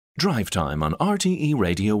Drive Time on RTE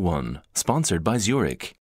Radio 1, sponsored by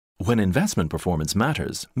Zurich. When investment performance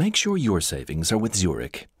matters, make sure your savings are with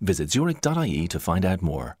Zurich. Visit zurich.ie to find out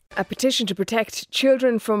more. A petition to protect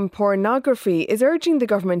children from pornography is urging the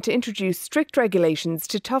government to introduce strict regulations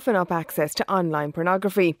to toughen up access to online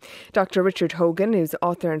pornography. Dr. Richard Hogan, who's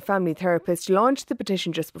author and family therapist, launched the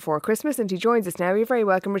petition just before Christmas, and he joins us now. You're very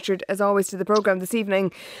welcome, Richard, as always, to the programme this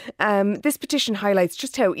evening. This petition highlights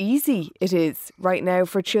just how easy it is right now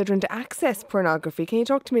for children to access pornography. Can you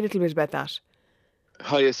talk to me a little bit about that?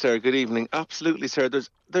 Hiya, sir. Good evening. Absolutely, sir.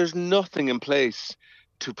 There's nothing in place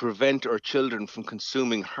to prevent our children from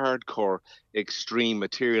consuming hardcore, extreme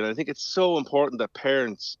material. And I think it's so important that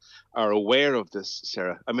parents are aware of this,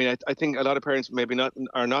 Sarah. I mean, I think a lot of parents maybe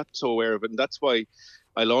are not so aware of it. And that's why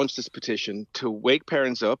I launched this petition, to wake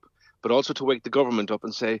parents up, but also to wake the government up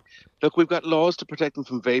and say, look, we've got laws to protect them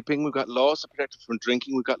from vaping. We've got laws to protect them from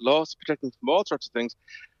drinking. We've got laws to protect them from all sorts of things.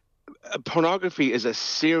 Pornography is a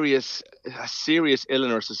serious ill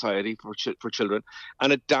in our society for children,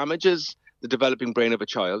 and it damages the developing brain of a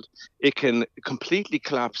child. It can completely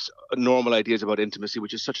collapse normal ideas about intimacy,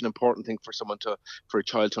 which is such an important thing for a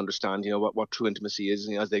child to understand, what true intimacy is,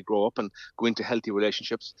 as they grow up and go into healthy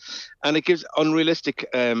relationships. And it gives unrealistic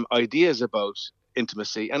ideas about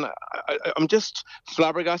intimacy. And I'm just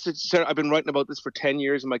flabbergasted, Sarah. I've been writing about this for 10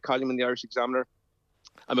 years in my column in the Irish Examiner.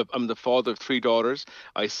 I'm the father of 3 daughters.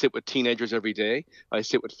 I sit with teenagers every day. I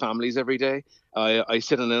sit with families every day. I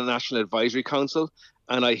sit on a national advisory council,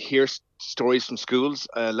 and I hear stories from schools.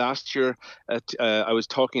 Last year, I was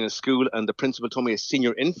talking in a school, and the principal told me a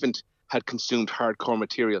senior infant had consumed hardcore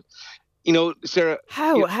material. Sarah.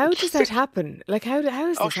 How does that happen? Like, how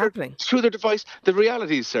is this happening? Through their device. The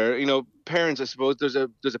reality is, Sarah, parents, I suppose there's a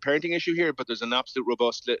parenting issue here, but there's an absolute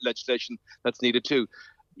robust legislation that's needed too.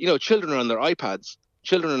 Children are on their iPads.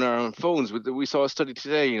 Children are on phones. We saw a study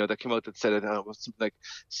today, that came out that said it was something like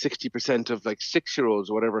 60% of 6-year-olds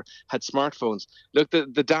or whatever had smartphones. Look,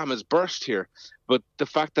 the dam has burst here. But the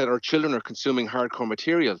fact that our children are consuming hardcore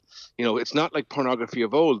material, it's not like pornography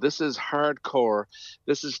of old. This is hardcore.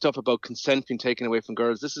 This is stuff about consent being taken away from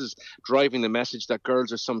girls. This is driving the message that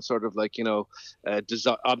girls are some sort of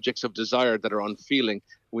objects of desire that are unfeeling.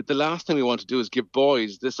 The last thing we want to do is give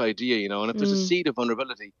boys this idea, and if there's a seed of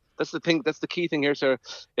vulnerability, that's the thing. That's the key thing here, Sarah.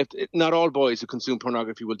 Not all boys who consume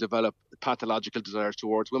pornography will develop pathological desires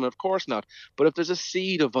towards women, of course not. But if there's a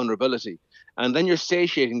seed of vulnerability, and then you're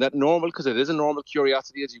satiating that normal, because it is a normal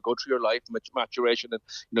curiosity as you go through your life, maturation, and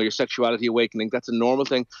your sexuality awakening. That's a normal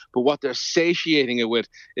thing. But what they're satiating it with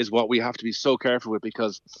is what we have to be so careful with,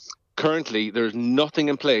 because currently there's nothing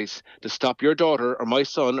in place to stop your daughter or my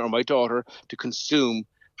son or my daughter to consume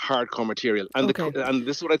hardcore material. And and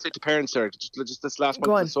this is what I'd say to parents, Sarah, just this last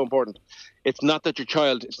point is so important. It's not if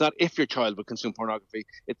your child would consume pornography,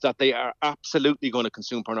 it's that they are absolutely going to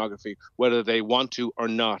consume pornography, whether they want to or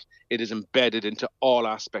not. It is embedded into all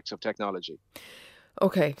aspects of technology.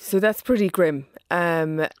 Okay, so that's pretty grim.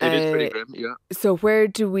 It is pretty grim, yeah. So where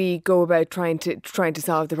do we go about trying to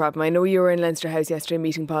solve the problem? I know you were in Leinster House yesterday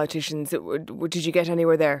meeting politicians. Did you get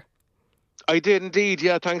anywhere there? I did indeed,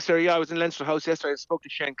 yeah, thanks, Sarah. Yeah, I was in Leinster House yesterday. I spoke to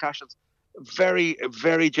Shane Cashels, very,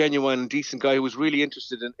 very genuine, decent guy who was really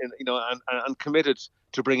interested in and committed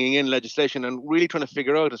to bringing in legislation and really trying to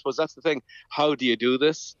figure out, I suppose that's the thing, how do you do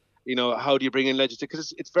this? How do you bring in legislation?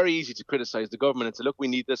 Because it's very easy to criticize the government and say, look, we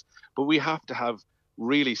need this, but we have to have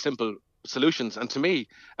really simple solutions. And to me,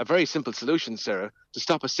 a very simple solution, Sarah, to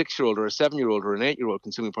stop a 6-year-old or a 7-year-old or an 8-year-old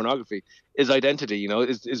consuming pornography is identity,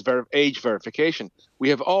 is age verification. We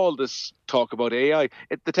have all this talk about AI.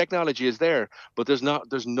 The technology is there, but there's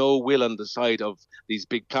no will on the side of these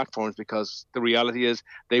big platforms, because the reality is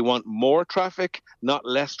they want more traffic, not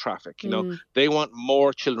less traffic. They want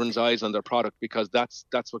more children's eyes on their product, because that's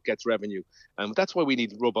what gets revenue. And that's why we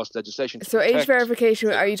need robust legislation. So age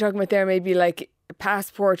verification, are you talking about there maybe like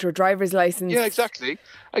passport or driver's license? Yeah, exactly.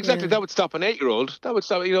 Yeah. That would stop an 8-year-old. That would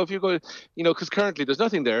stop, if you go, because currently there's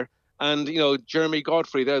nothing there. And, Jeremy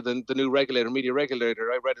Godfrey there, the new media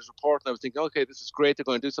regulator, I read his report and I was thinking, okay, this is great. They're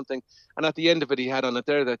going to do something. And at the end of it, he had on it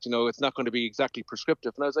there that, it's not going to be exactly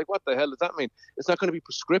prescriptive. And I was like, what the hell does that mean? It's not going to be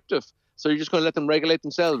prescriptive. So you're just going to let them regulate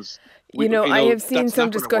themselves. I have seen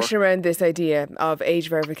some discussion around this idea of age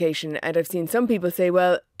verification, and I've seen some people say,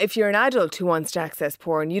 well, if you're an adult who wants to access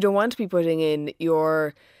porn, you don't want to be putting in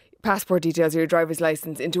your passport details or your driver's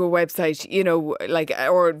license into a website,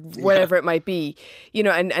 or whatever it might be,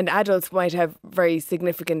 and adults might have very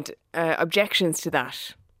significant objections to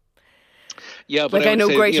that. Yeah, but I know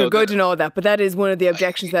greater good and all that, but that is one of the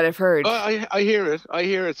objections that I've heard. I hear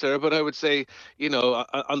it, Sarah. But I would say,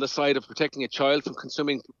 on the side of protecting a child from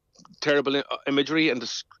consuming terrible imagery and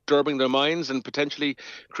disturbing their minds and potentially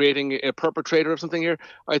creating a perpetrator of something here.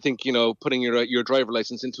 I think, putting your driver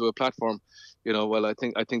license into a platform, well, I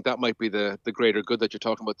think that might be the greater good that you're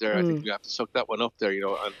talking about there. I think we have to suck that one up there,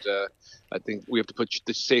 and I think we have to put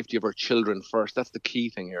the safety of our children first. That's the key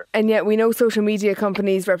thing here. And yet we know social media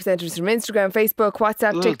companies, representatives from Instagram, Facebook,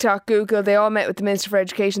 WhatsApp, TikTok, Google, they all met with the Minister for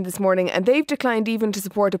Education this morning, and they've declined even to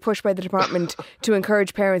support a push by the department to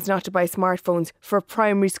encourage parents not to buy smartphones for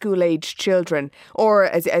primary school aged children, or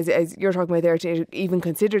as you're talking about there, to even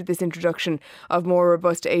consider this introduction of more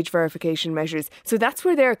robust age verification measures. So that's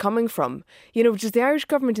where they're coming from. Does the Irish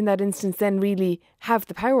government in that instance then really have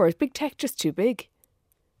the power? Is big tech just too big?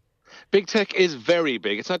 Big tech is very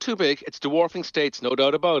big. It's not too big. It's dwarfing states, no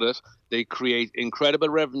doubt about it. They create incredible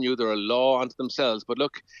revenue. They're a law unto themselves. But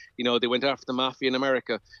look, they went after the mafia in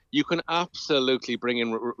America. You can absolutely bring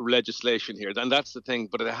in legislation here. And that's the thing.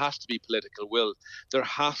 But it has to be political will. There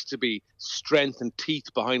has to be strength and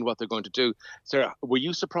teeth behind what they're going to do. Sarah, were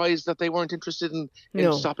you surprised that they weren't interested in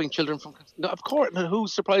stopping children from... No, of course.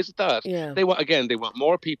 Who's surprised at that? Yeah. They want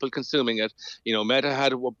more people consuming it. Meta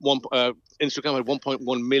had Instagram had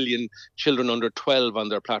 1.1 million children under 12 on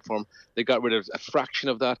their platform. They got rid of a fraction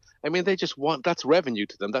of that. I mean, they just that's revenue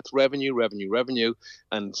to them. That's revenue.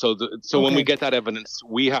 And so when we get that evidence,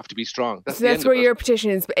 we have to be strong. That's where your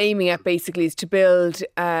petition is aiming at, basically, is to build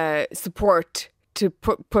support to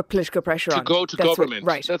put political pressure on. To go to government.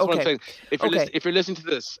 Right. That's what I'm saying. If you're listening to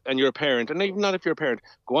this and you're a parent, and even not if you're a parent,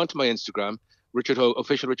 go onto my Instagram,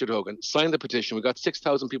 official Richard Hogan, sign the petition. We've got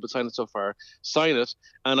 6,000 people signed it so far. Sign it,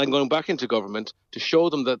 and I'm going back into government to show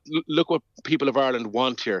them that look what people of Ireland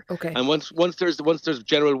want here. Okay. And once there's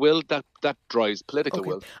general will, that drives political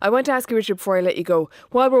will. I want to ask you, Richard, before I let you go,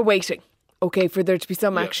 while we're waiting, for there to be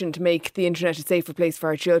some action to make the internet a safer place for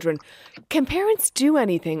our children, can parents do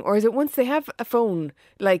anything, or is it once they have a phone,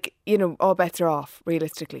 all bets are off,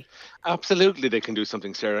 realistically? Absolutely, they can do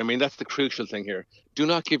something, Sarah. I mean, that's the crucial thing here. Do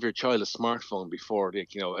not give your child a smartphone before,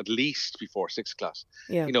 at least before 6th class.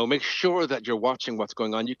 Yeah. Make sure that you're watching what's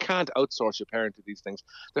going on. You can't outsource your parent to these things.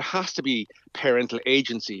 There has to be parental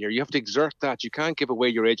agency here. You have to exert that. You can't give away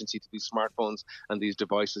your agency to these smartphones and these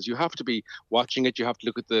devices. You have to be watching it. You have to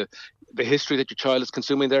look at the history that your child is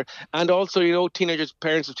consuming there. And also,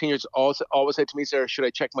 parents of teenagers always say to me, Sarah, should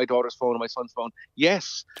I check my daughter's phone or my son's phone?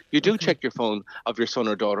 Yes, you do check your phone of your son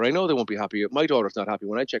or daughter. I know they won't be happy. My daughter's not happy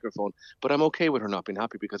when I check her phone, but I'm okay with her not being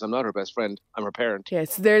happy because I'm not her best friend. I'm her parent. Yeah,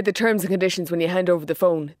 so they're the terms and conditions when you hand over the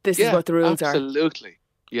phone. This is what the rules are. Absolutely.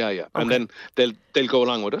 Yeah. Okay. And then they'll go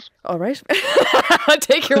along with it. All right. I'll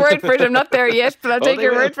take your word for it. I'm not there yet, but I'll take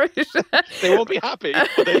your word for it. They won't be happy,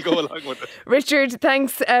 but they'll go along with it. Richard,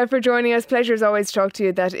 thanks for joining us. Pleasure as always to talk to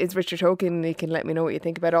you. That is Richard Hogan. You can let me know what you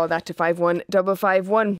think about all that to 51551.